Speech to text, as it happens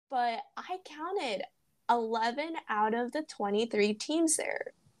but I counted 11 out of the 23 teams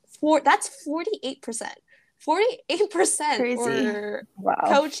there. That's 48%. 48% were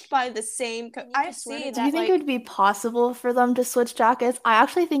coached by the same coach. I see that. Do you think it would be possible for them to switch jackets? I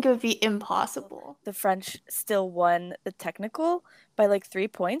actually think it would be impossible. The French still won the technical by like 3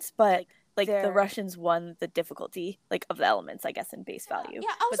 points, but the Russians won the difficulty of the elements, I guess, in base value.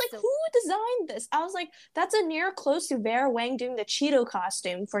 Yeah, I was like, who designed this? I was like, that's a near close to Vera Wang doing the Cheeto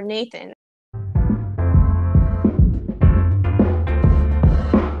costume for Nathan.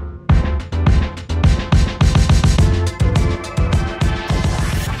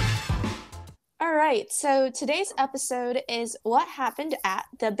 Alright, so today's episode is what happened at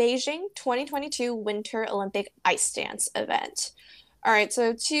the Beijing 2022 Winter Olympic ice dance event. Alright,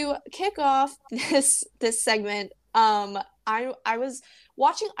 so to kick off this segment, I was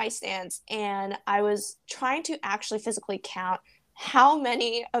watching ice dance and I was trying to actually physically count how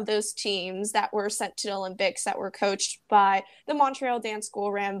many of those teams that were sent to the Olympics that were coached by the Montreal Dance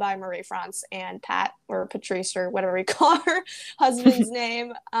School ran by Marie-France and Pat, or Patrice, or whatever we call her husband's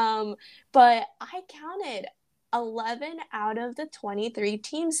name. But I counted 11 out of the 23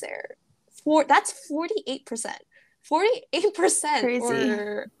 teams there. That's 48%. 48%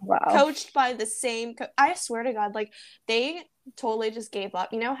 were coached by the same I swear to God, they totally just gave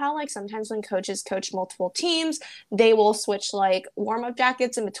up. You know how sometimes when coaches coach multiple teams, they will switch warm-up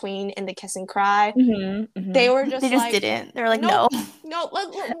jackets in between in the kiss and cry. They were just didn't. They were like, no,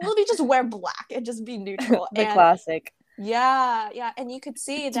 let me just wear black and just be neutral. Classic. Yeah, and you could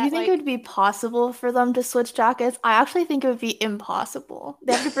see that. Do you think it would be possible for them to switch jackets? I actually think it would be impossible.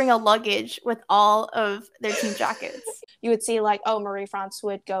 They have to bring a luggage with all of their team jackets. You would see Marie-France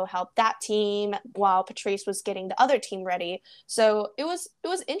would go help that team while Patrice was getting the other team ready. So it was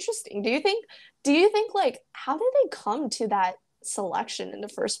interesting. Do you think how did they come to that selection in the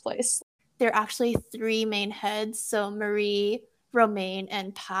first place? There are actually three main heads, so Marie, Romain,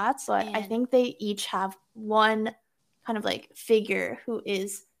 and Pat. So I think they each have one kind of figure who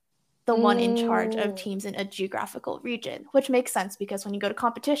is the one in charge of teams in a geographical region, which makes sense because when you go to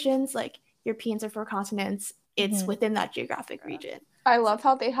competitions, Europeans are 4 continents, it's within that geographic region. I love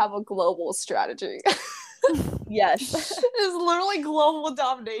how they have a global strategy. Yes. It's literally global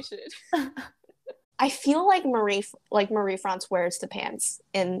domination. I feel like Marie-France wears the pants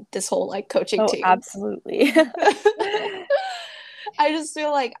in this whole coaching team. Absolutely. I just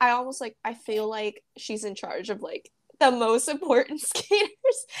feel I feel like she's in charge of the most important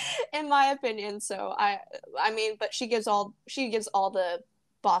skaters in my opinion. So I mean, but she gives all the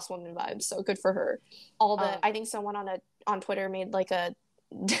boss woman vibes, so good for her. I think someone on Twitter made a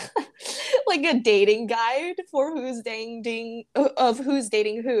a dating guide for who's dating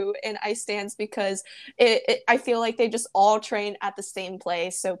who in ice dance, because I feel like they just all train at the same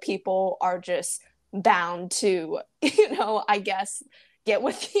place, so people are just bound to I guess get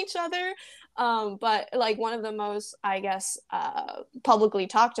with each other. But one of the most, I guess, publicly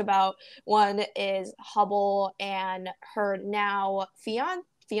talked about one is Hubbell and her now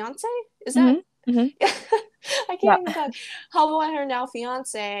fiance? Is that? I can't even talk. Hubbell and her now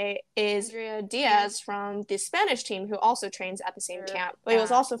fiance is Andrea Diaz from the Spanish team, who also trains at the same camp. But it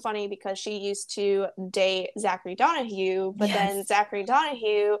was also funny because she used to date Zachary Donohue, but then Zachary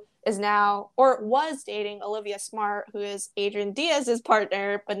Donohue is now, or was dating Olivia Smart, who is Adrian Diaz's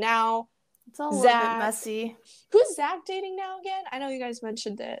partner, but now it's all a little bit messy. Who's Zach dating now again? I know you guys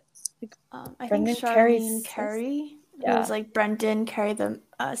mentioned it. I think Charlene Carey, who was Brendan Carey, the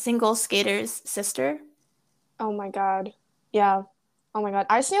single skater's sister. Oh my God. Yeah. Oh my God.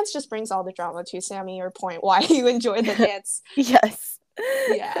 Ice dance just brings all the drama to Sammy, your point why you enjoy the dance. Yes.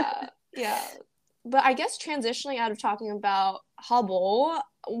 Yeah. But I guess transitioning out of talking about Hubbell,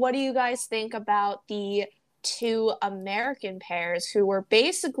 what do you guys think about the 2 American pairs who were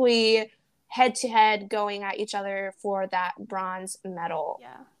basically head-to-head going at each other for that bronze medal?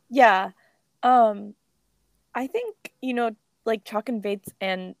 Yeah. I think, Chock and Bates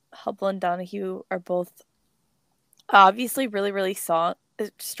and Hubbell and Donohue are both obviously really, really strong.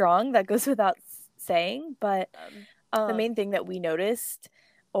 That goes without saying. But the main thing that we noticed,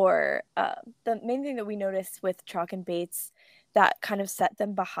 with Chock and Bates that kind of set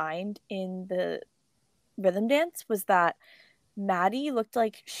them behind in the rhythm dance was that Maddie looked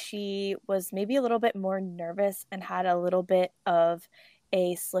like she was maybe a little bit more nervous and had a little bit of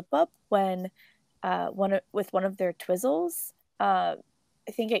a slip up when with one of their twizzles. I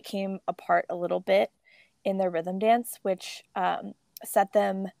think it came apart a little bit in their rhythm dance, which was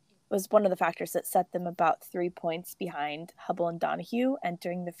one of the factors that set them about 3 points behind Hubbell and Donohue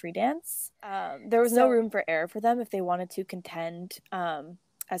entering the free dance. There was no room for error for them if they wanted to contend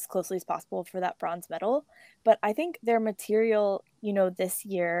as closely as possible for that bronze medal. But I think their material, this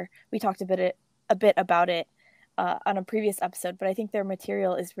year, we talked a bit about it on a previous episode, but I think their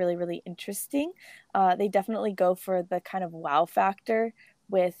material is really, really interesting. They definitely go for the kind of wow factor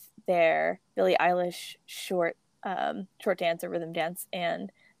with their Billie Eilish short dance or rhythm dance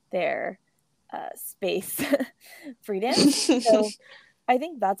and their space free dance. So I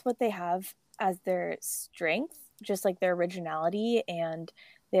think that's what they have as their strength, just like their originality and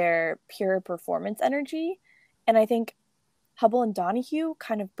their pure performance energy. And I think Hubbell and Donohue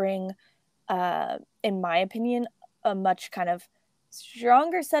kind of bring, in my opinion, a much kind of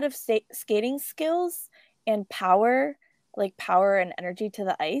stronger set of skating skills and power and energy to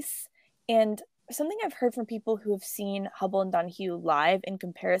the ice. And something I've heard from people who have seen Hubbell and Donohue live in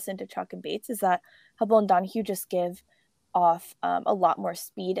comparison to Chock and Bates is that Hubbell and Donohue just give off a lot more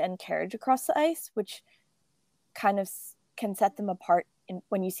speed and carriage across the ice, which kind of can set them apart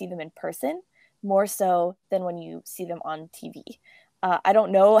when you see them in person, more so than when you see them on TV. I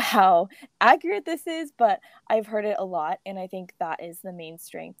don't know how accurate this is, but I've heard it a lot, and I think that is the main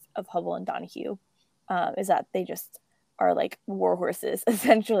strength of Hubbell and Donohue, is that they just are like war horses,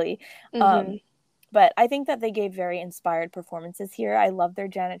 essentially. But I think that they gave very inspired performances here. I love their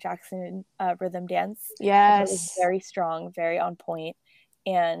Janet Jackson rhythm dance. Yes. It was very strong, very on point.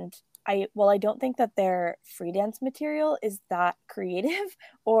 And I don't think that their free dance material is that creative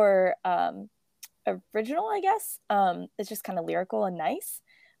or original, I guess. It's just kind of lyrical and nice.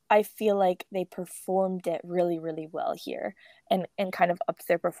 I feel like they performed it really, really well here and kind of upped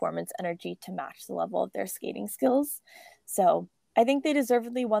their performance energy to match the level of their skating skills. So I think they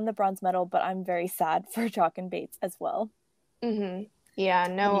deservedly won the bronze medal, but I'm very sad for Chock and Bates as well. Yeah,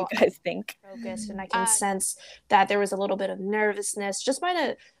 no. What do you guys think? Focused, and I can sense that there was a little bit of nervousness just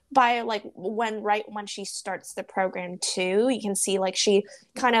by like when she starts the program too. You can see like she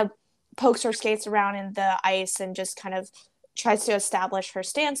kind of pokes her skates around in the ice and just kind of tries to establish her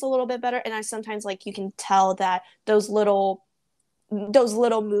stance a little bit better. And I sometimes like you can tell that those little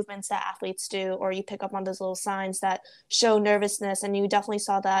movements that athletes do, or you pick up on those little signs that show nervousness, and you definitely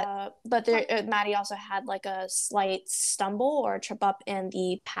saw that. But Maddie also had like a slight stumble or trip up in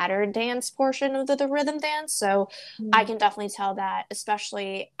the pattern dance portion of the rhythm dance. So I can definitely tell that,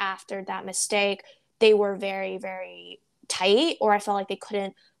 especially after that mistake, they were very, very tight, or I felt like they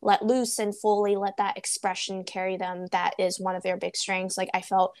couldn't let loose and fully let that expression carry them. That is one of their big strengths. Like I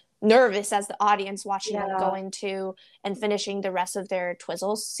felt nervous as the audience watching them go into and finishing the rest of their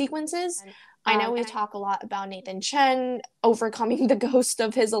twizzle sequences. I know we talk a lot about Nathan Chen overcoming the ghost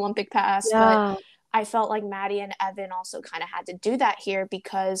of his Olympic past, but I felt like Maddie and Evan also kind of had to do that here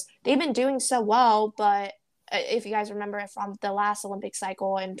because they've been doing so well. But if you guys remember from the last Olympic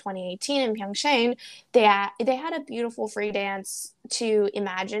cycle in 2018 in Pyeongchang, they had a beautiful free dance to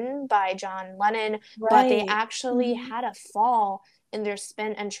Imagine by John Lennon, but they actually had a fall in their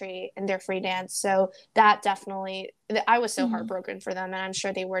spin entry in their free dance. So that definitely, I was so heartbroken for them, and I'm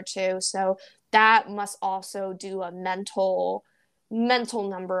sure they were too. So that must also do a mental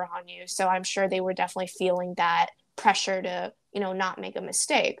number on you. So I'm sure they were definitely feeling that pressure to, not make a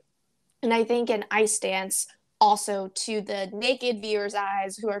mistake. And I think in ice dance, also to the naked viewers'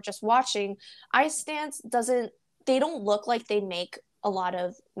 eyes who are just watching, ice dance they don't look like they make a lot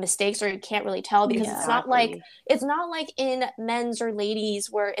of mistakes, or you can't really tell because it's not like in men's or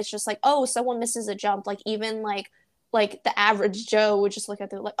ladies where it's just like, oh, someone misses a jump. Like even like the average Joe would just look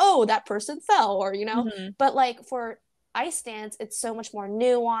at it like, oh, that person fell, or but like for ice dance, it's so much more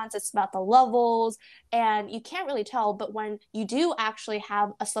nuanced. It's about the levels, and you can't really tell. But when you do actually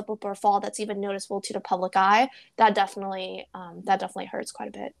have a slip up or fall that's even noticeable to the public eye, that definitely hurts quite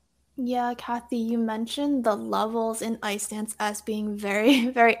a bit. Yeah, Cathy, you mentioned the levels in ice dance as being very,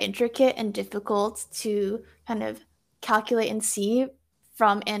 very intricate and difficult to kind of calculate and see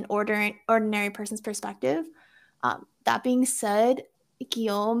from an ordinary person's perspective. That being said,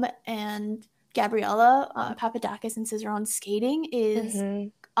 Guillaume and Gabriella, Papadakis and Cizeron skating is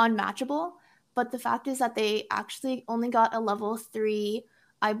unmatchable. But the fact is that they actually only got a level 3,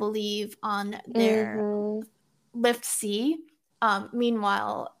 I believe, on their lift C.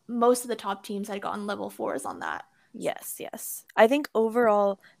 Meanwhile, most of the top teams had gotten level 4s on that. Yes. I think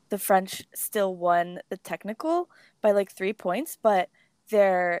overall, the French still won the technical by like 3 points, but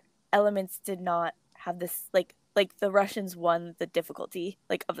their elements did not have this, like the Russians won the difficulty,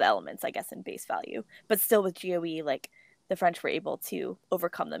 like, of the elements, I guess, in base value. But still with GOE, like, the French were able to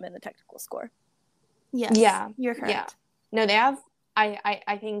overcome them in the technical score. Yes. Yeah. You're correct. Yeah. No, they have,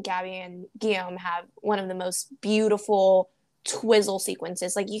 I think Gabby and Guillaume have one of the most beautiful twizzle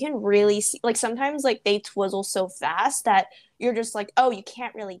sequences. Like you can really see, like sometimes like they twizzle so fast that you're just like, oh, you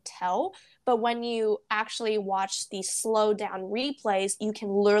can't really tell. But when you actually watch these slow down replays, you can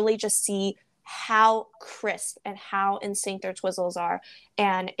literally just see how crisp and how in sync their twizzles are.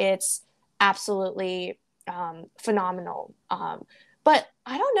 And it's absolutely phenomenal. But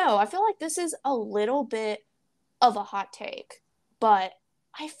I don't know. I feel like this is a little bit of a hot take, but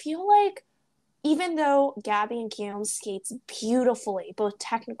I feel like even though Gabby and Guillaume skates beautifully, both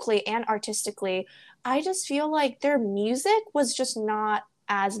technically and artistically, I just feel like their music was just not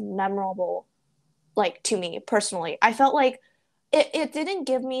as memorable, like to me personally. I felt like it didn't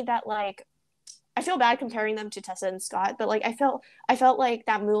give me that like I feel bad comparing them to Tessa and Scott, but like I felt like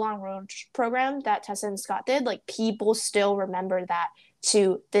that Moulin Rouge program that Tessa and Scott did, like people still remember that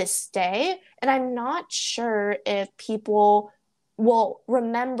to this day. And I'm not sure if people will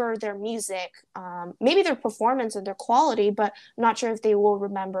remember their music, maybe their performance and their quality, but I'm not sure if they will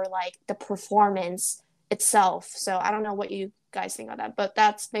remember like the performance itself. So I don't know what you guys think of that, but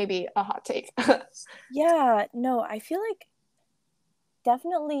that's maybe a hot take. Yeah, no, I feel like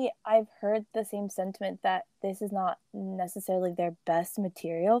definitely I've heard the same sentiment that this is not necessarily their best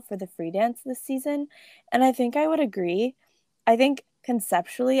material for the free dance this season. And I think I would agree. I think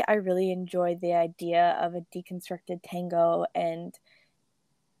conceptually, I really enjoy the idea of a deconstructed tango. And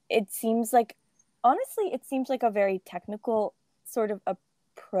it seems like, honestly, it seems like a very technical sort of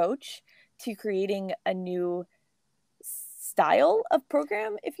approach to creating a new style of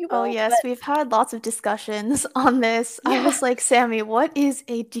program, if you will. Oh, yes, we've had lots of discussions on this. Yeah. I was like, Sammy, what is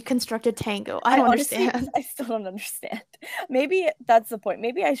a deconstructed tango? I don't understand. I still don't understand. Maybe that's the point.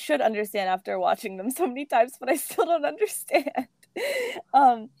 Maybe I should understand after watching them so many times, but I still don't understand.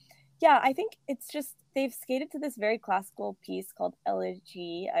 Yeah, I think it's just they've skated to this very classical piece called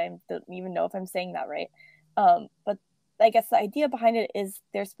Elegy. I don't even know if I'm saying that right. But I guess the idea behind it is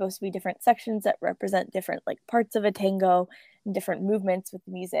there's supposed to be different sections that represent different like parts of a tango and different movements with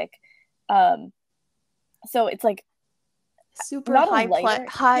the music. So it's like super not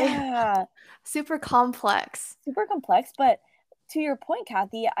high, super complex. Super complex. But to your point,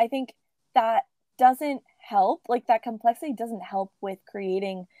 Cathy, I think that doesn't help. Like that complexity doesn't help with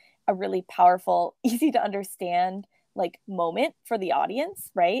creating a really powerful, easy to understand like moment for the audience,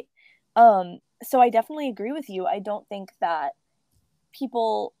 right? So I definitely agree with you. I don't think that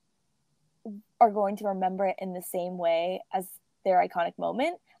people are going to remember it in the same way as their iconic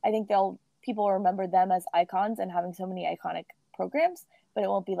moment. I think people will remember them as icons and having so many iconic programs, but it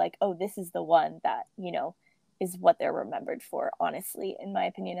won't be like, oh, this is the one that, is what they're remembered for, honestly, in my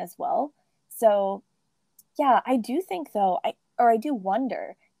opinion as well. So yeah, I do think though, I do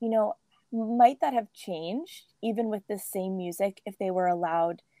wonder, might that have changed even with the same music if they were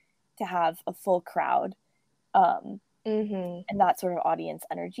allowed to have a full crowd and that sort of audience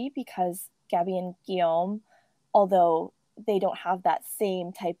energy? Because Gabby and Guillaume, although they don't have that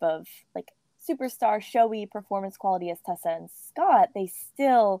same type of like superstar showy performance quality as Tessa and Scott, they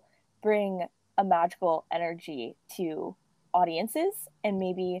still bring a magical energy to audiences, and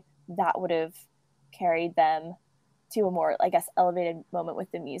maybe that would have carried them to a more, I guess, elevated moment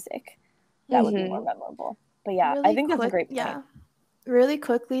with the music that would be more memorable. But yeah, really I think that's a great point. Yeah. Really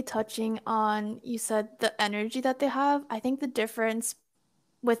quickly touching on, you said the energy that they have. I think the difference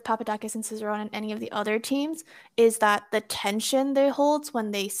with Papadakis and Cizeron and any of the other teams is that the tension they hold when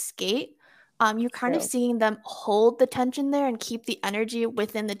they skate, you're kind of seeing them hold the tension there and keep the energy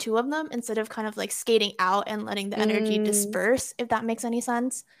within the two of them instead of kind of like skating out and letting the energy disperse, if that makes any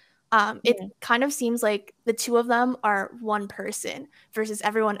sense. It kind of seems like the two of them are one person versus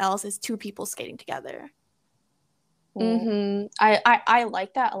everyone else is two people skating together. I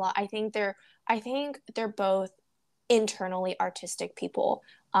like that a lot. I think they're both internally artistic people.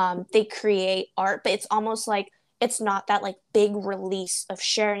 They create art, but it's almost like it's not that like big release of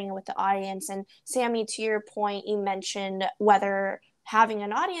sharing it with the audience. And Sammy, to your point, you mentioned whether having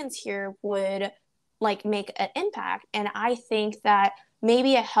an audience here would like make an impact. And I think that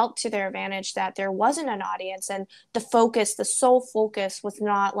maybe it helped to their advantage that there wasn't an audience, and the sole focus was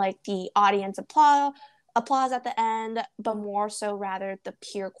not like the audience applause at the end, but more so rather the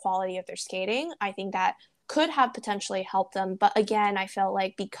pure quality of their skating. I think that could have potentially helped them. But again, I felt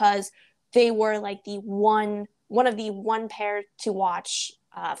like because they were like one of the one pair to watch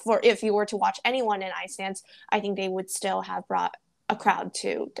for if you were to watch anyone in ice dance, I think they would still have brought a crowd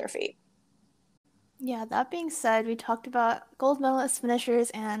to their feet. Yeah, that being said, we talked about gold medalist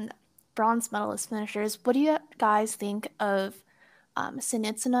finishers and bronze medalist finishers. What do you guys think of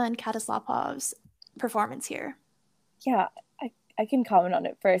Sinitsina and Katsaslapov's performance here? Yeah, I can comment on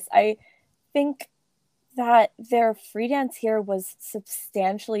it first. I think that their free dance here was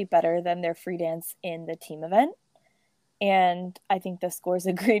substantially better than their free dance in the team event. And I think the scores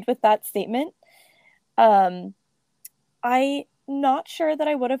agreed with that statement. I'm not sure that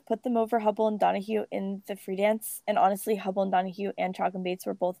I would have put them over Hubbell and Donohue in the free dance. And honestly, Hubbell and Donohue and Chock and Bates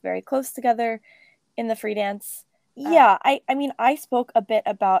were both very close together in the free dance. Yeah, I mean, I spoke a bit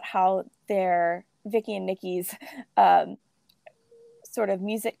about how their Vicky and Nikki's sort of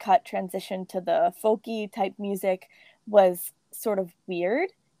music cut transition to the folky type music was sort of weird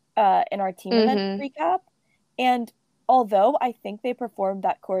in our team event recap. And although I think they performed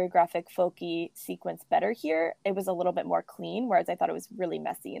that choreographic folky sequence better here, it was a little bit more clean, whereas I thought it was really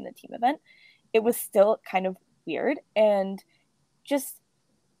messy in the team event. It was still kind of weird, and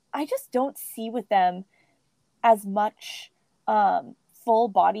I just don't see with them as much full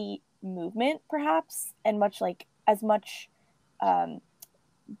body movement, perhaps, and as much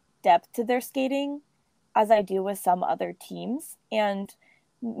depth to their skating as I do with some other teams. And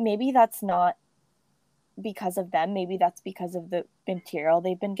maybe that's not because of them. Maybe that's because of the material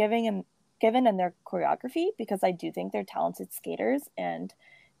they've been given and their choreography, because I do think they're talented skaters and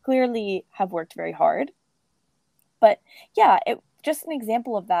clearly have worked very hard. But yeah, just an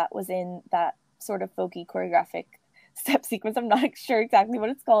example of that was in that sort of folky choreographic step sequence. I'm not sure exactly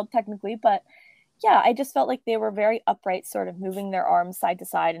what it's called technically, but yeah, I just felt like they were very upright, sort of moving their arms side to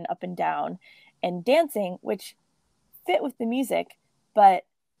side and up and down and dancing, which fit with the music. But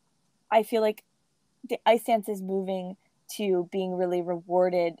I feel like the ice dance is moving to being really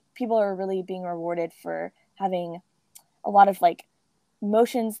rewarded. People are really being rewarded for having a lot of like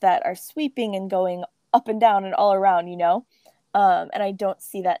motions that are sweeping and going up and down and all around, you know? And I don't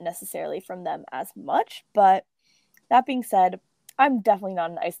see that necessarily from them as much. But that being said, I'm definitely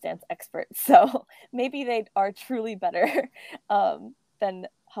not an ice dance expert, so maybe they are truly better than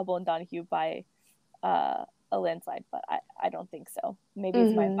Hubbell and Donohue by a landslide, but I don't think so. Maybe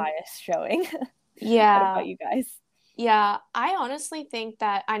it's my bias showing. Yeah. What about you guys? Yeah, I honestly think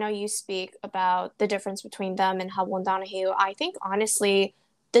that I know you speak about the difference between them and Hubbell and Donohue. I think honestly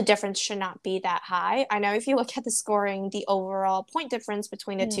the difference should not be that high. I know if you look at the scoring, the overall point difference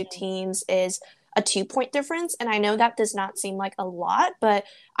between the two teams is a 2-point difference. And I know that does not seem like a lot, but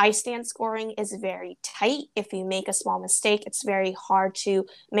ice dance scoring is very tight. If you make a small mistake, it's very hard to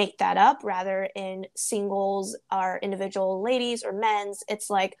make that up. Rather in singles or individual ladies or men's, it's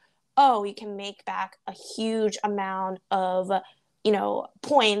like, oh, you can make back a huge amount of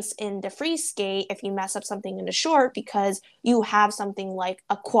points in the free skate if you mess up something in the short, because you have something like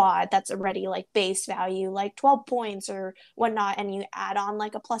a quad that's already like base value like 12 points or whatnot, and you add on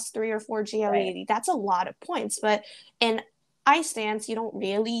like a +3 or 4 GOE. Right. That's a lot of points, but in ice dance you don't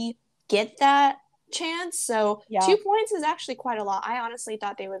really get that chance, so 2 points is actually quite a lot. I honestly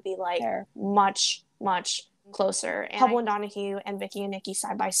thought they would be like much closer. And Hubbell and Donohue and Vicky and Nikki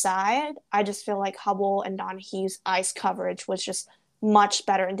side by side, I just feel like Hubbell and Donohue's ice coverage was just much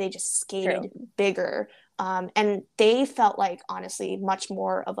better, and they just skated bigger. And they felt like, honestly, much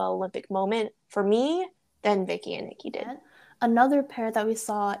more of an Olympic moment for me than Vicky and Nikki did. Another pair that we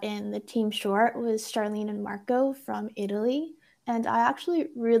saw in the team short was Charlene and Marco from Italy. And I actually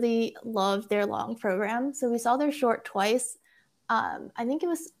really loved their long program. So we saw their short twice. I think it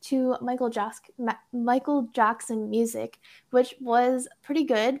was to Michael Jackson music, which was pretty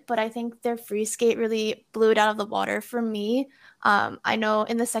good, but I think their free skate really blew it out of the water for me. I know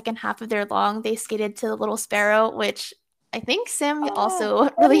in the second half of their long, they skated to Little Sparrow, which I think Sammy also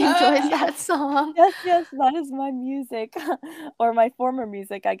really enjoys that song. Yes, that is my music, or my former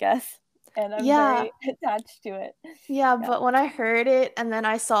music, I guess. And I'm very attached to it. Yeah, but when I heard it and then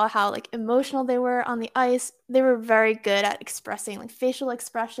I saw how like emotional they were on the ice, they were very good at expressing like facial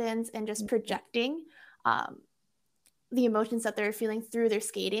expressions and just projecting the emotions that they're feeling through their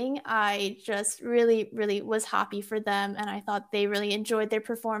skating. I just really, really was happy for them, and I thought they really enjoyed their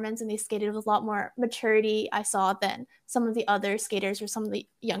performance and they skated with a lot more maturity I saw than some of the other skaters or some of the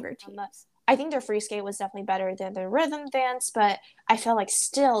younger teams. I think their free skate was definitely better than their rhythm dance, but I feel like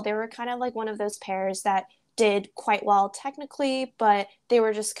still they were kind of like one of those pairs that did quite well technically, but they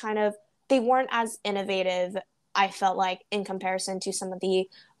were just they weren't as innovative, I felt like, in comparison to some of the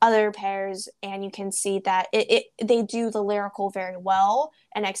other pairs. And you can see that they do the lyrical very well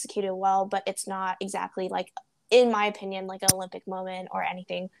and execute it well, but it's not exactly like, in my opinion, like an Olympic moment or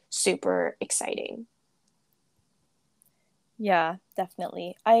anything super exciting. Yeah,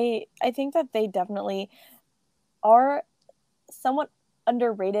 definitely. I think that they definitely are somewhat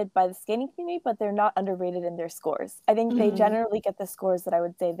underrated by the skating community, but they're not underrated in their scores. I think they generally get the scores that I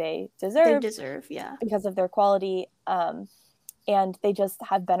would say they deserve. They deserve, yeah. Because of their quality. and they just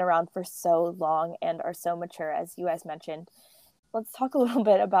have been around for so long and are so mature, as you guys mentioned. Let's talk a little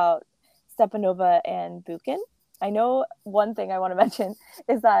bit about Stepanova and Bukin. I know one thing I want to mention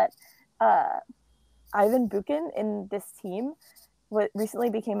is that Ivan Bukin in this team recently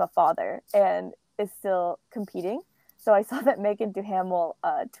became a father and is still competing. So I saw that Megan Duhamel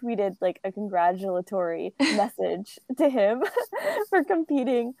tweeted like a congratulatory message to him for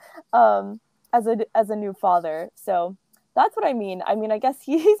competing as a new father. So that's what I mean. I mean, I guess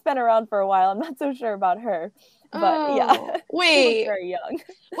he's been around for a while. I'm not so sure about her, but yeah, wait, she looks very young.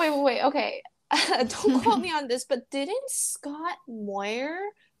 Wait. Okay, don't quote me on this, but didn't Scott Moir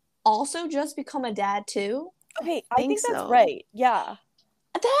also just become a dad too? Okay, I think that's right. Yeah.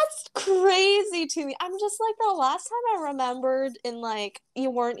 That's crazy to me. I'm just like, the last time I remembered in like you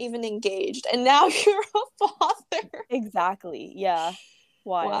weren't even engaged and now you're a father. Exactly. Yeah.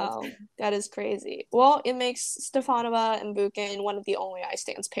 Wild. Wow, that is crazy. Well, it makes Stefanova and Bukin one of the only ice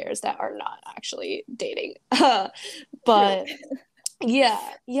dance pairs that are not actually dating. But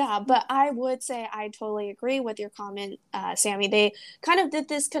yeah, but I would say I totally agree with your comment, Sammy. They kind of did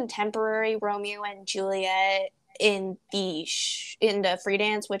this contemporary Romeo and Juliet in the free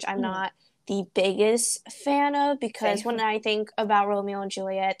dance, which I'm not the biggest fan of, because when I think about Romeo and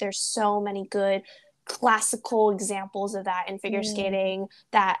Juliet, there's so many good classical examples of that in figure skating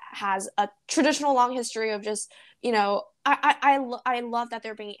that has a traditional long history of just, you know, I love that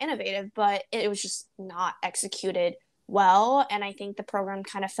they're being innovative, but it was just not executed well, and I think the program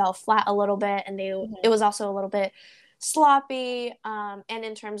kind of fell flat a little bit, and it was also a little bit sloppy, and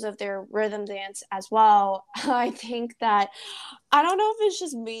in terms of their rhythm dance as well, I think that, I don't know if it's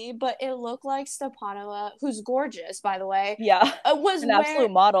just me, but it looked like Stepanova, who's gorgeous, by the way, was an absolute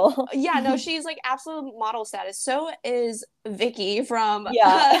model. Yeah, no, she's like absolute model status. So is Vicky from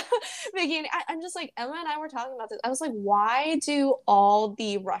Vicky, and I'm just like, Emma and I were talking about this. I was like, why do all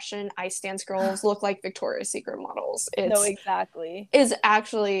the Russian ice dance girls look like Victoria's Secret models? No, exactly. It's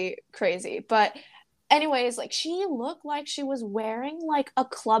actually crazy. But anyways, like, she looked like she was wearing like a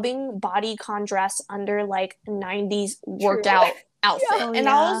clubbing bodycon dress under like 90s worked out outfit. And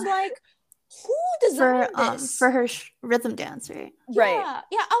I was like, who designed this? For her rhythm dance, right? Yeah, I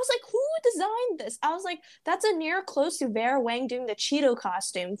was like, who designed this? I was like, that's a near close to Vera Wang doing the Cheeto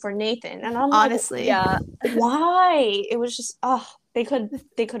costume for Nathan. And I'm honestly, why? It was just, they could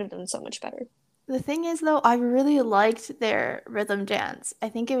have done so much better. The thing is, though, I really liked their rhythm dance. I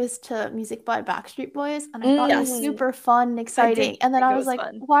think it was to music by Backstreet Boys, and I thought it was super fun and exciting. And then I was like,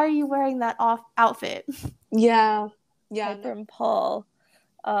 why are you wearing that outfit? Yeah. Piper and Paul,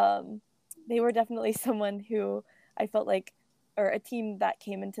 they were definitely someone who I felt like, or a team that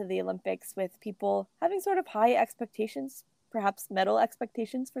came into the Olympics with people having sort of high expectations, perhaps medal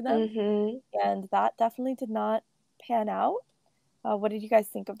expectations for them. And that definitely did not pan out. What did you guys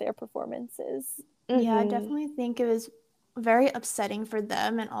think of their performances? Yeah, I definitely think it was very upsetting for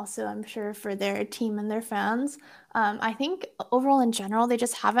them, and also I'm sure for their team and their fans. I think overall in general, they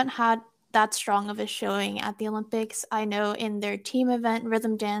just haven't had that strong of a showing at the Olympics. I know in their team event,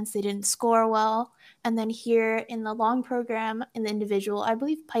 rhythm dance, they didn't score well. And then here in the long program, in the individual, I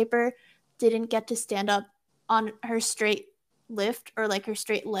believe Piper didn't get to stand up on her straight lift, or like her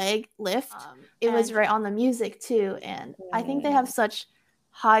straight leg lift. It was right on the music too. And I think they have such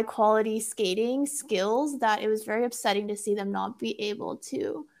high quality skating skills that it was very upsetting to see them not be able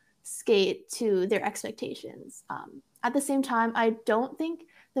to skate to their expectations. At the same time, I don't think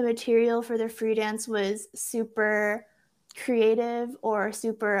the material for their free dance was super creative or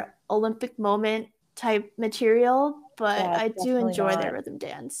super Olympic moment type material, but I do enjoy their rhythm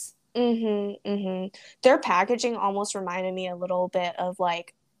dance. Their packaging almost reminded me a little bit of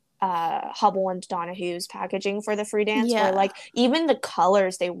like Hubbell and Donohue's packaging for the free dance, where like even the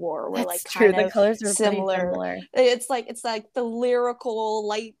colors they wore were like kind of similar. It's like the lyrical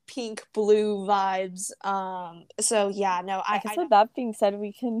light pink blue vibes. So yeah, no, I guess with that being said,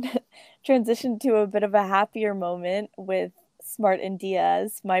 we can transition to a bit of a happier moment with Smart and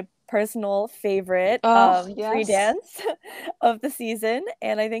Diaz, my personal favorite free dance of the season,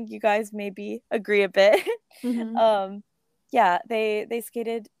 and I think you guys maybe agree a bit. Yeah, they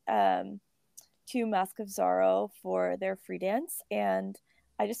skated to Mask of Zorro for their free dance, and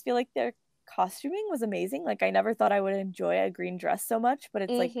I just feel like their costuming was amazing. Like, I never thought I would enjoy a green dress so much, but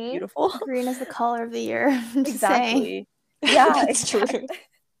it's like beautiful. Green is the color of the year. Exactly. Yeah, it's true.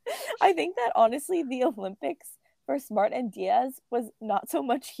 I think that honestly the Olympics for Smart and Diaz was not so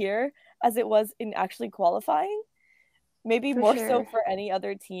much here as it was in actually qualifying. Maybe more so for any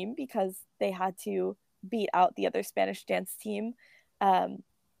other team, because they had to beat out the other Spanish dance team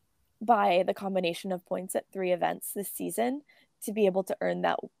by the combination of points at 3 events this season. to be able to earn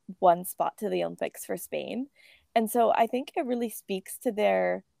that one spot to the Olympics for Spain. And so I think it really speaks to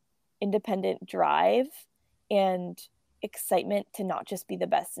their independent drive and excitement to not just be the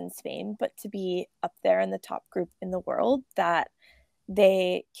best in Spain, but to be up there in the top group in the world, that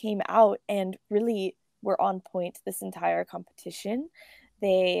they came out and really were on point this entire competition.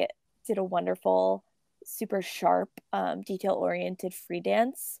 They did a wonderful, super sharp, detail-oriented free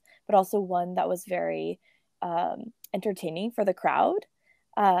dance, but also one that was very entertaining for the crowd.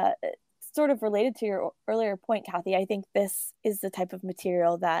 Sort of related to your earlier point, Cathy, I think this is the type of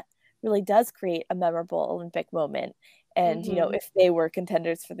material that really does create a memorable Olympic moment. And, you know, if they were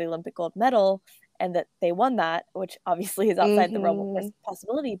contenders for the Olympic gold medal and that they won that, which obviously is outside the realm of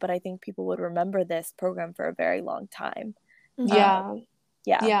possibility, but I think people would remember this program for a very long time. Yeah.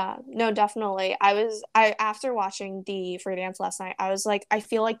 No, definitely. After watching the free dance last night, I was like, I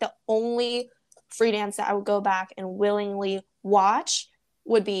feel like the only free dance that I would go back and willingly watch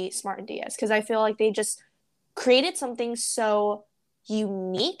would be Smart and Diaz, because I feel like they just created something so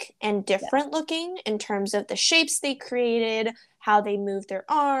unique and different looking in terms of the shapes they created, how they moved their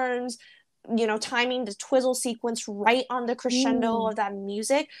arms, you know, timing the twizzle sequence right on the crescendo of that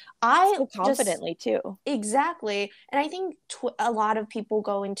music. So confidently too. Exactly. And I think a lot of people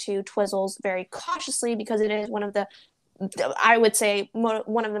go into twizzles very cautiously because it is one of the, I would say, one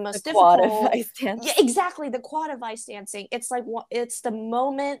of the most difficult. Quad of ice dance. Yeah, exactly. The quad of ice dancing. It's like, it's the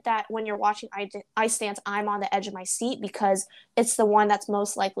moment that when you're watching ice dance, I'm on the edge of my seat, because it's the one that's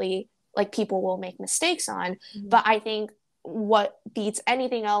most likely like people will make mistakes on. But I think what beats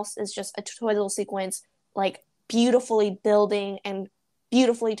anything else is just a twizzle sequence, like beautifully building and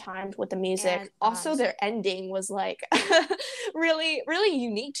beautifully timed with the music. And also their ending was like really, really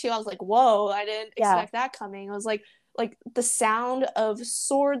unique too. I was like, whoa, I didn't expect that coming. It was like the sound of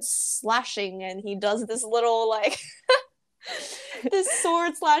swords slashing, and he does this little like this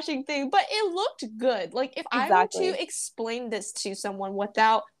sword slashing thing, but it looked good. Like if I were to explain this to someone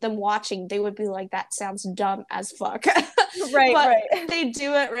without them watching, they would be like, that sounds dumb as fuck. But they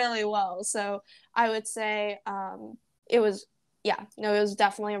do it really well. So I would say it was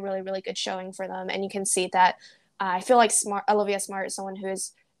definitely a really, really good showing for them. And you can see that I feel like Olivia Smart is someone who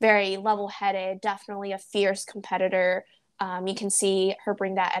is very level-headed, definitely a fierce competitor. You can see her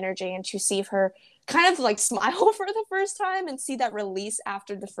bring that energy, and to see her kind of like smile for the first time and see that release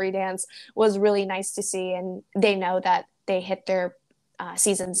after the free dance was really nice to see. And they know that they hit their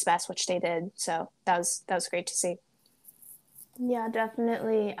season's best, which they did. So that was great to see. Yeah,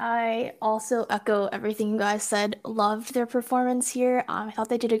 definitely. I also echo everything you guys said. Loved their performance here. I thought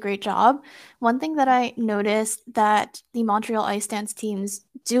they did a great job. One thing that I noticed that the Montreal ice dance teams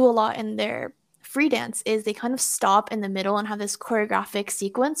do a lot in their free dance is they kind of stop in the middle and have this choreographic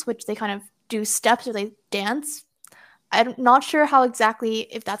sequence, which they kind of do steps or they dance. I'm not sure how exactly,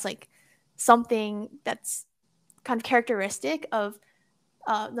 if that's like something that's kind of characteristic of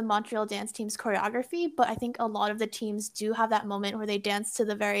the Montreal dance team's choreography, but I think a lot of the teams do have that moment where they dance to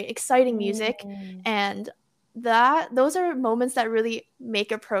the very exciting music, and those are moments that really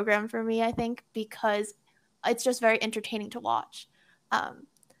make a program for me, I think, because it's just very entertaining to watch.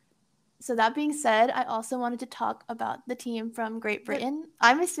 So that being said, I also wanted to talk about the team from Great Britain.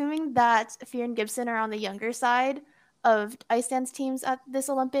 I'm assuming that Fear and Gibson are on the younger side of ice dance teams at this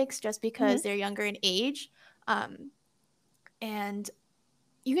Olympics just because they're younger in age. And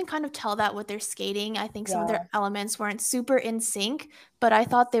you can kind of tell that with their skating. I think some of their elements weren't super in sync, but I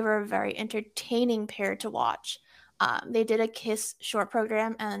thought they were a very entertaining pair to watch. They did a Kiss short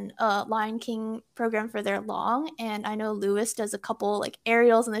program and a Lion King program for their long, and I know Lewis does a couple like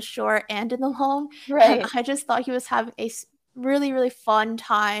aerials in the short and in the long. And I just thought he was having a really, really fun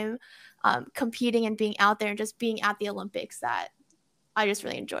time competing and being out there and just being at the Olympics, that I just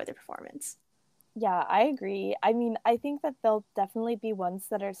really enjoyed the performance. Yeah, I agree. I mean, I think that they'll definitely be ones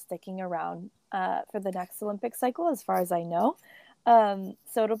that are sticking around for the next Olympic cycle, as far as I know.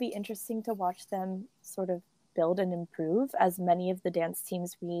 So it'll be interesting to watch them sort of build and improve, as many of the dance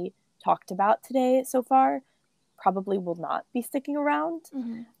teams we talked about today so far probably will not be sticking around.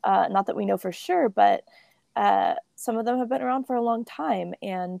 Not that we know for sure, but some of them have been around for a long time,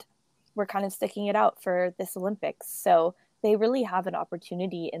 and we're kind of sticking it out for this Olympics. So they really have an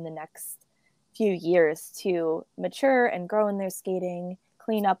opportunity in the next few years to mature and grow in their skating,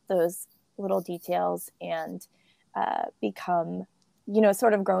 clean up those little details, and become,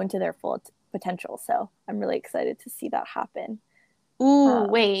 sort of grow into their full potential. So I'm really excited to see that happen. Ooh,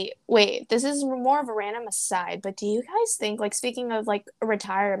 wait. This is more of a random aside, but do you guys think, like, speaking of like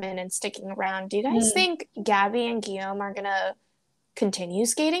retirement and sticking around, do you guys think Gabby and Guillaume are gonna continue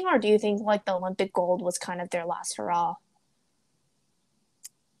skating, or do you think like the Olympic gold was kind of their last hurrah?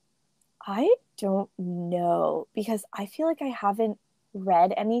 I don't know, because I feel like I haven't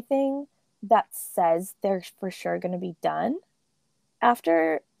read anything that says they're for sure going to be done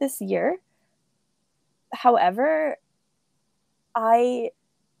after this year. However, I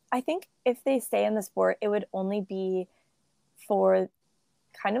think if they stay in the sport, it would only be for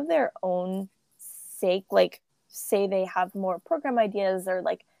kind of their own sake. Like, say they have more program ideas or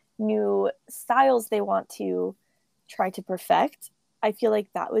like new styles they want to try to perfect. I feel like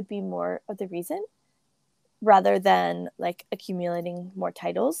that would be more of the reason, rather than like accumulating more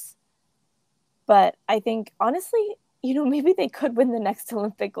titles. But I think honestly, maybe they could win the next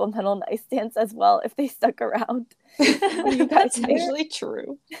Olympic gold medal in ice dance as well if they stuck around. That's actually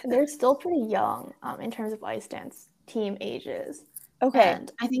true. They're still pretty young in terms of ice dance team ages. Okay.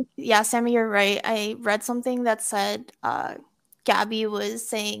 And I think, yeah, Sammy, you're right. I read something that said Gabby was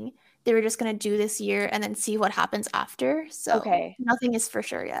saying they were just going to do this year and then see what happens after. So okay, nothing is for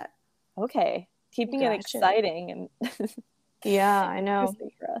sure yet. Okay. Keeping it exciting and yeah, I know.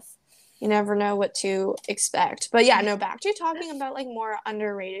 For us. You never know what to expect. But yeah, no, back to talking about like more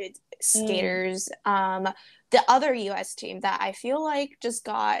underrated skaters. The other US team that I feel like just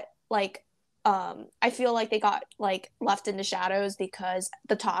got like I feel like they got like left in the shadows because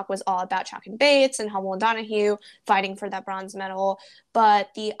the talk was all about Chock and Bates and Hubbell and Donohue fighting for that bronze medal. But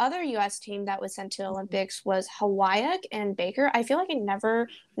the other US team that was sent to the Olympics was Hawaii and Baker. I feel like I never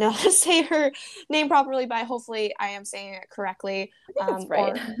know how to say her name properly, but hopefully I am saying it correctly. That's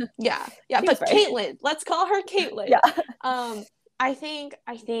right. Yeah, but right. Caitlin, let's call her Caitlin. Yeah. I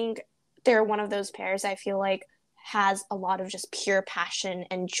think they're one of those pairs I feel like has a lot of just pure passion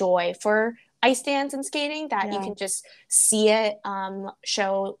and joy for ice dance and skating that you can just see it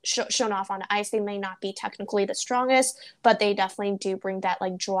shown off on ice. They may not be technically the strongest, but they definitely do bring that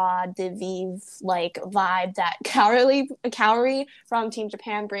like joie de vivre like vibe that Kaori from Team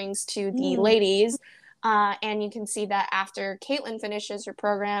Japan brings to the ladies. And you can see that after Caitlin finishes her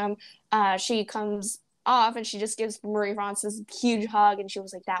program, she comes off and she just gives Marie France this huge hug, and she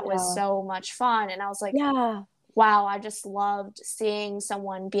was like, that was so much fun. And I was like, wow, I just loved seeing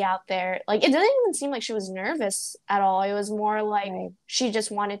someone be out there. Like, it didn't even seem like she was nervous at all. It was more like she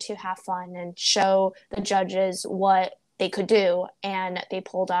just wanted to have fun and show the judges what they could do. And they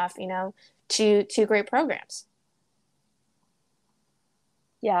pulled off, two great programs.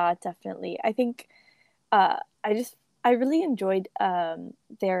 Yeah, definitely. I think I really enjoyed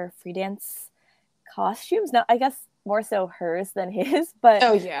their free dance costumes. Now, I guess more so hers than his, but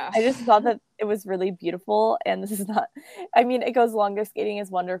I just thought that it was really beautiful. And this is not, it goes longer skating is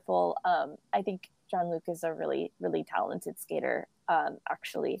wonderful. I think Jean-Luc is a really, really talented skater,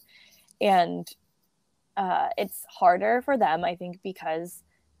 actually. And it's harder for them, I think, because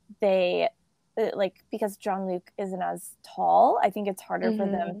because Jean-Luc isn't as tall. I think it's harder for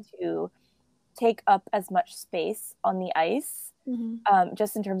them to take up as much space on the ice,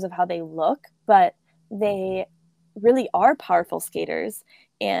 just in terms of how they look. But they really are powerful skaters,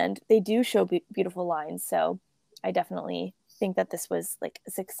 and they do show beautiful lines. So I definitely think that this was like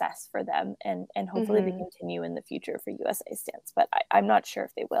a success for them, and hopefully they continue in the future for US Ice Dance, but I'm not sure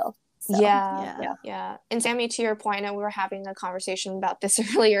if they will. So, yeah. And Sammy, to your point, and we were having a conversation about this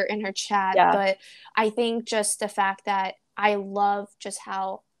earlier in her chat, but I think just the fact that I love just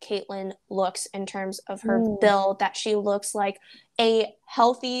how Caitlin looks in terms of her build, that she looks like a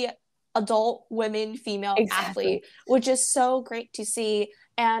healthy adult female athlete, which is so great to see.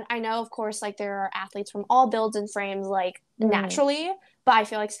 And I know, of course, like there are athletes from all builds and frames, like naturally, but I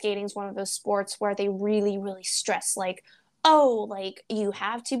feel like skating is one of those sports where they really, really stress like, oh, like you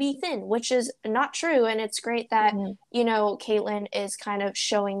have to be thin, which is not true. And it's great that, Caitlin is kind of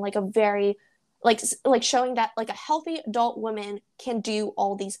showing like a very like showing that like a healthy adult woman can do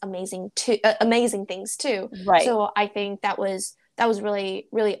all these amazing things too. Right. So I think that was really,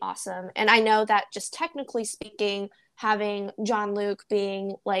 really awesome. And I know that just technically speaking, having Jean-Luc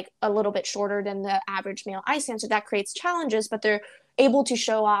being like a little bit shorter than the average male ice dancer, that creates challenges, but they're able to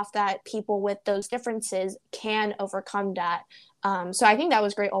show off that people with those differences can overcome that. So I think that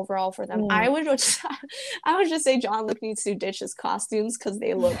was great overall for them. I would just say Jean-Luc needs to ditch his costumes because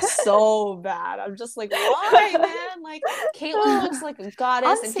they look so bad. I'm just like, why, man? Like, Caitlin looks like a goddess.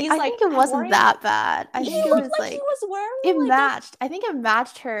 Honestly, and he's I think it wasn't that bad. I think it was like he was wearing it matched. I think it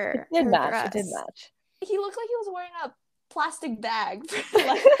matched her. It did match. Dress. It did match. He looked like he was wearing a plastic bag.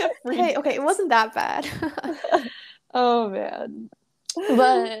 Okay, it wasn't that bad. Oh man.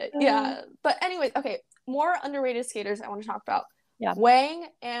 But yeah. But anyways, okay. More underrated skaters I want to talk about. Yeah. Wang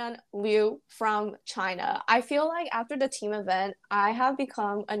and Liu from China. I feel like after the team event, I have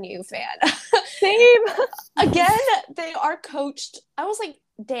become a new fan. Same. Again, they are coached. I was like,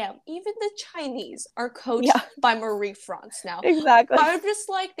 damn, even the Chinese are coached by Marie France now. Exactly. I'm just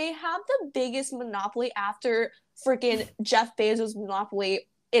like, they have the biggest monopoly after freaking Jeff Bezos' monopoly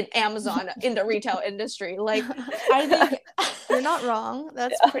in Amazon in the retail industry. Like, I think you're not wrong.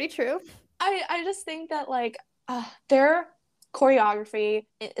 That's pretty true. I just think that like their choreography,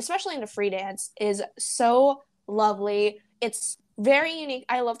 especially in the free dance, is so lovely. It's very unique.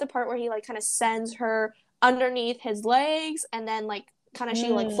 I love the part where he like kind of sends her underneath his legs and then like kind of she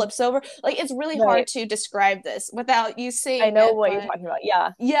like flips over. Like, it's really hard to describe this without you seeing I know it, what you're talking about.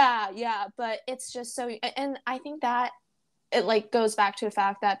 Yeah, but it's just so, and I think that it like goes back to the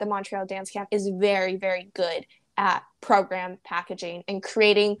fact that the Montreal Dance Camp is very, very good at program packaging and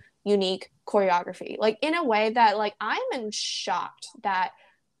creating unique choreography, like in a way that like I'm shocked that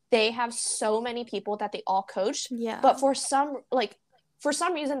they have so many people that they all coached, but for some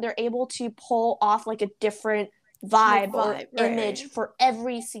reason they're able to pull off like a different vibe or image for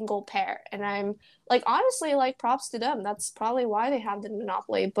every single pair. And I'm like, honestly, like, props to them. That's probably why they have the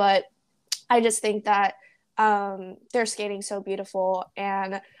monopoly. But I just think that they're skating so beautiful.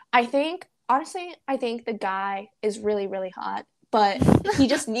 And I think, honestly, the guy is really, really hot, but he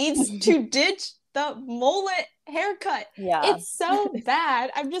just needs to ditch the mullet haircut. It's so bad.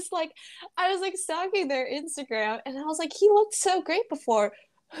 I'm just like, I was like stalking their Instagram and I was like, he looked so great before.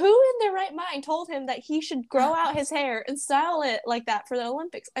 Who in their right mind told him that he should grow out his hair and style it like that for the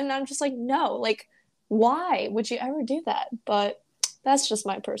Olympics? And I'm just like, no, like, why would you ever do that? But that's just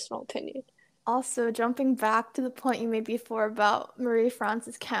my personal opinion. Also, jumping back to the point you made before about Marie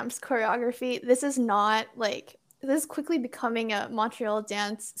France's camp's choreography, this is quickly becoming a Montreal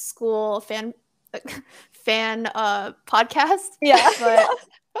Dance School fan podcast. Yeah. But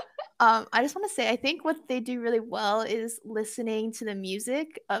I just want to say, I think what they do really well is listening to the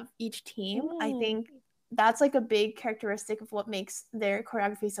music of each team. I think that's like a big characteristic of what makes their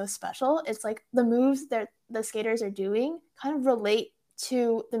choreography so special. It's like the moves that the skaters are doing kind of relate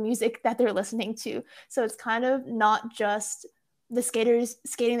to the music that they're listening to. So it's kind of not just the skaters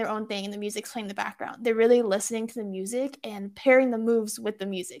skating their own thing and the music's playing in the background. They're really listening to the music and pairing the moves with the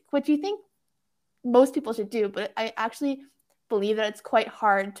music, which you think most people should do, but I actually believe that it's quite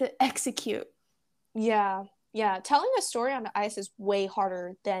hard to execute. Yeah. Telling a story on the ice is way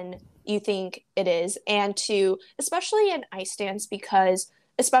harder than you think it is. And especially in ice dance, because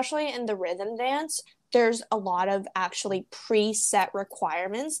especially in the rhythm dance, there's a lot of actually preset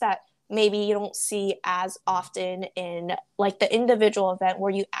requirements that maybe you don't see as often in like the individual event,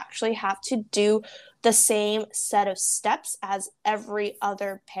 where you actually have to do the same set of steps as every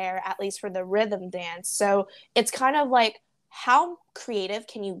other pair, at least for the rhythm dance. So it's kind of like, how creative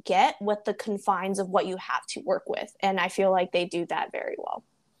can you get with the confines of what you have to work with? And I feel like they do that very well.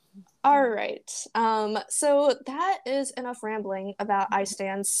 All right. So that is enough rambling about ice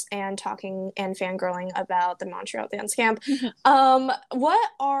dance and talking and fangirling about the Montreal Dance Camp. What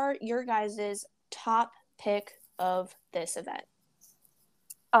are your guys' top pick of this event?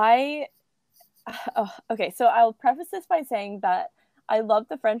 Okay, so I'll preface this by saying that I love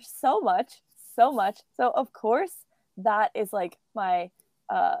the French so much. So of course that is like my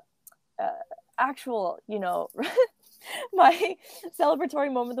actual, my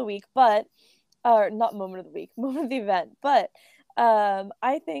celebratory moment of the week, but not moment of the week, moment of the event. But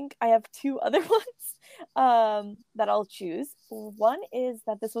I think I have two other ones that I'll choose. One is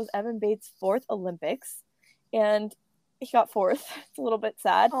that this was Evan Bates' 4th Olympics, and he got 4th. It's a little bit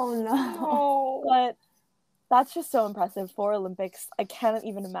sad. Oh no. But that's just so impressive. 4 Olympics. I can't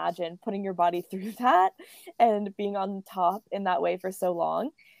even imagine putting your body through that and being on top in that way for so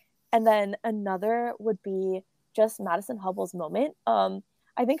long. And then another would be just Madison Hubbell's moment.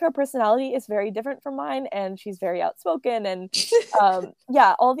 I think her personality is very different from mine, and she's very outspoken and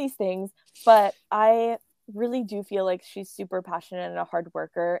all these things. But I really do feel like she's super passionate and a hard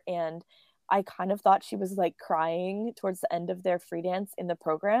worker, and I kind of thought she was like crying towards the end of their free dance in the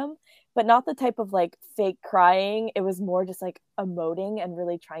program, but not the type of like fake crying. It was more just like emoting and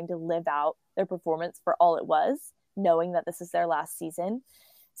really trying to live out their performance for all it was, knowing that this is their last season.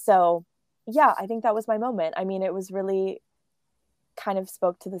 So yeah, I think that was my moment. I mean, it was really kind of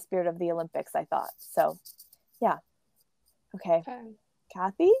spoke to the spirit of the Olympics, I thought. So yeah. Okay.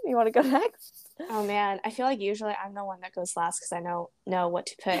 Cathy, you want to go next? Oh man, I feel like usually I'm the one that goes last because I know what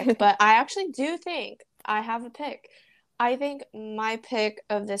to pick, but I actually do think I have a pick. I think my pick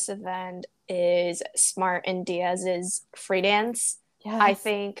of this event is Smart and Diaz's free dance. Yes. I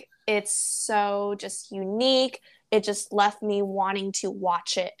think it's so just unique. it just left me wanting to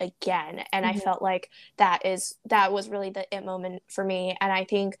watch it again. And I felt like that was really the it moment for me. And I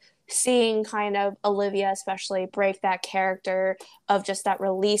think seeing kind of Olivia especially break that character of just that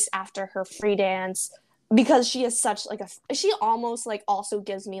release after her free dance, because she is such like she almost like also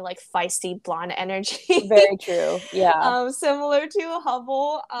gives me like feisty blonde energy. Very true. Yeah. Similar to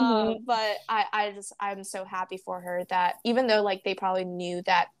Hubbell. But I'm so happy for her that even though like they probably knew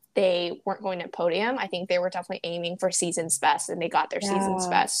that they weren't going to podium, I think they were definitely aiming for season's best, and they got their season's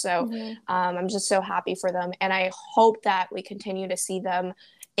best. So I'm just so happy for them, and I hope that we continue to see them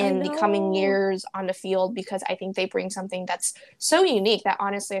in the coming years on the field, because I think they bring something that's so unique that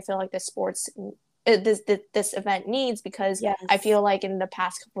honestly I feel like this event needs, because I feel like in the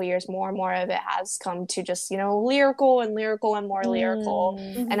past couple of years more and more of it has come to just, you know, lyrical and more lyrical.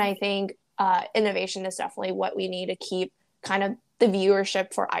 And I think innovation is definitely what we need to keep kind of the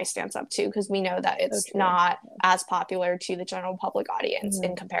viewership for ice dance up to, because we know that it's not as popular to the general public audience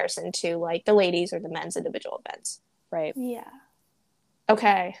in comparison to like the ladies or the men's individual events. Right. Yeah.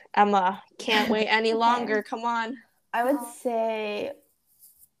 Okay, Emma, can't wait any longer. Come on. I would say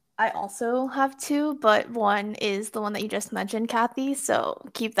I also have two, but one is the one that you just mentioned, Cathy, so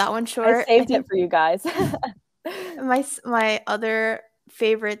keep that one short. I saved it for you guys. My other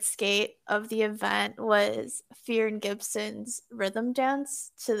favorite skate of the event was Fear Gibson's rhythm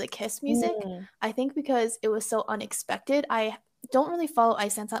dance to the Kiss music. I think because it was so unexpected. I don't really follow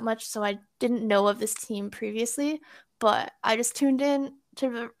ice dance that much, so I didn't know of this team previously, but I just tuned in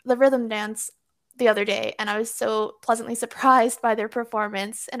to the rhythm dance the other day, and I was so pleasantly surprised by their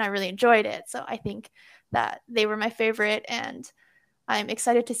performance, and I really enjoyed it. So I think that they were my favorite, and I'm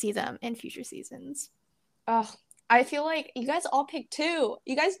excited to see them in future seasons. Oh, I feel like you guys all picked two.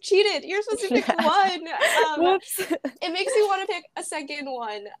 You guys cheated. You're supposed to pick one. It makes me want to pick a second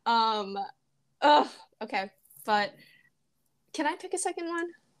one. Okay, but can I pick a second one?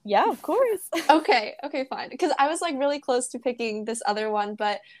 Yeah, of course. Okay, fine. Because I was like really close to picking this other one,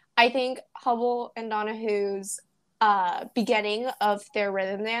 but I think Hubbell and Donohue's beginning of their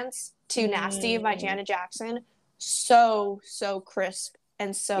rhythm dance to Nasty by Janet Jackson, so crisp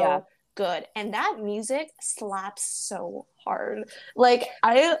and so good. And that music slaps so hard. Like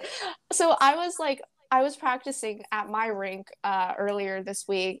I was practicing at my rink earlier this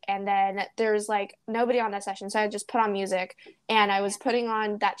week, and then there's like nobody on that session, so I just put on music, and I was putting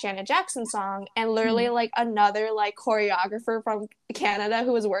on that Janet Jackson song, and literally like another like choreographer from Canada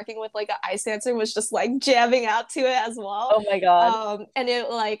who was working with like an ice dancer was just like jamming out to it as well. Oh my god. And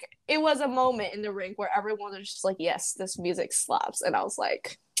it was a moment in the rink where everyone was just like, yes, this music slaps, and I was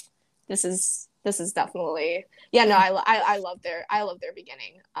like, this is definitely I love their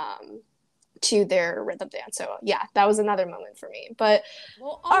beginning to their rhythm dance. So yeah, that was another moment for me. But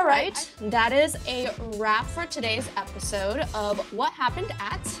all right, that is a wrap for today's episode of What Happened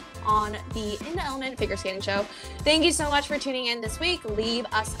on the In the Element Figure Skating Show. Thank you so much for tuning in this week. Leave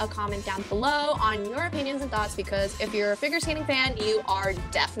us a comment down below on your opinions and thoughts, because if you're a figure skating fan, you are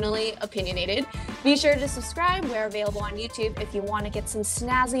definitely opinionated. Be sure to subscribe. We're available on YouTube if you want to get some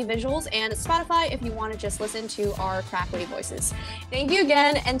snazzy visuals, and Spotify if you want to just listen to our crackly voices. Thank you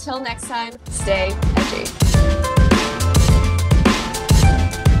again. Until next time, stay edgy.